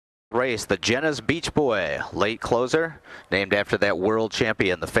Race, the Jenna's Beach Boy, late closer, named after that world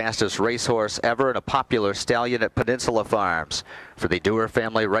champion, the fastest racehorse ever and a popular stallion at Peninsula Farms. For the Dewar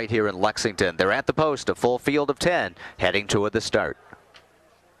family right here in Lexington, they're at the post, a full field of 10, heading toward the start.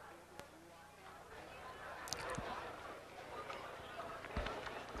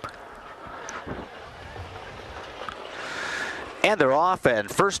 And they're off, and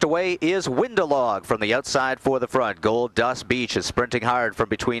first away is Windalog from the outside for the front. Gold Dust Beach is sprinting hard from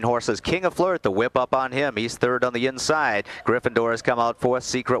between horses. King of Flirt, the whip up on him. He's third on the inside. Gryffindor has come out fourth.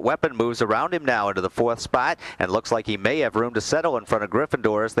 Secret Weapon moves around him now into the fourth spot and looks like he may have room to settle in front of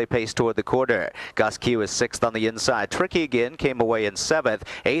Gryffindor as they pace toward the quarter. Gus Q is sixth on the inside. Tricky Again came away in seventh.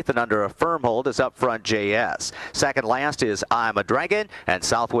 Eighth and under a firm hold is up front JS. Second last is I'm a Dragon, and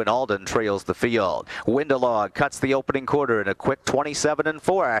Southwind Alden trails the field. Windalog cuts the opening quarter in a quick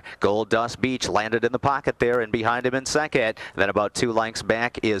 27-4. Gold Dust Beach landed in the pocket there and behind him in second. Then about 2 lengths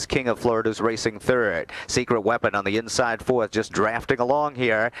back is King of Flirt, who's racing third. Secret Weapon on the inside fourth, just drafting along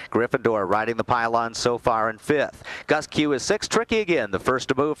here. Gryffindor riding the pylon so far in fifth. Gus Q is sixth. Tricky Again, the first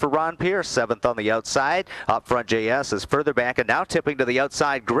to move for Ron Pierce, seventh on the outside. Up front JS is further back and now tipping to the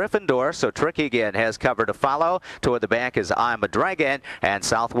outside Gryffindor, so Tricky Again has cover to follow. Toward the back is I'm a Dragon, and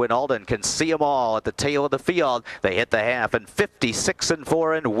Southwind Alden can see them all at the tail of the field. They hit the half and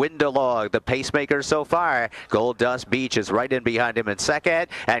 56-4 in Windalog, the pacemaker so far. Gold Dust Beach is right in behind him in second,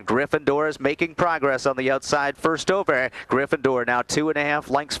 and Gryffindor is making progress on the outside first over. Gryffindor now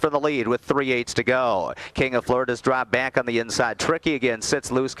 2.5 lengths from the lead with 3/8 to go. King of Flirt has dropped back on the inside. Tricky Again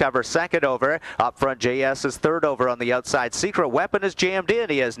sits loose cover second over. Up front JS is third over on the outside. Secret Weapon is jammed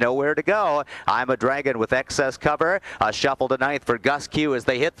in. He has nowhere to go. I'm a Dragon with excess cover. A shuffle to ninth for Gus Q as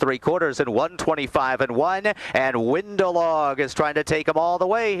they hit 3/4 in 125-1, and Windalog is trying to take him all the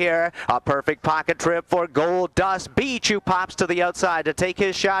way here. A perfect pocket trip for Gold Dust Beach, who pops to the outside to take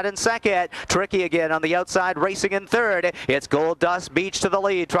his shot in second. Tricky Again on the outside, racing in third. It's Gold Dust Beach to the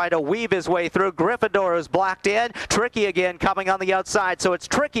lead, trying to weave his way through. Gryffindor is blocked in. Tricky Again coming on the outside, so it's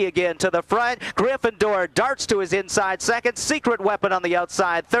Tricky Again to the front. Gryffindor darts to his inside second. Secret Weapon on the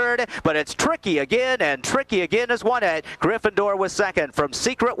outside third, but it's Tricky Again, and Tricky Again has won it. Gryffindor was second from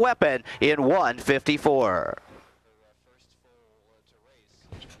Secret Weapon in 1:54.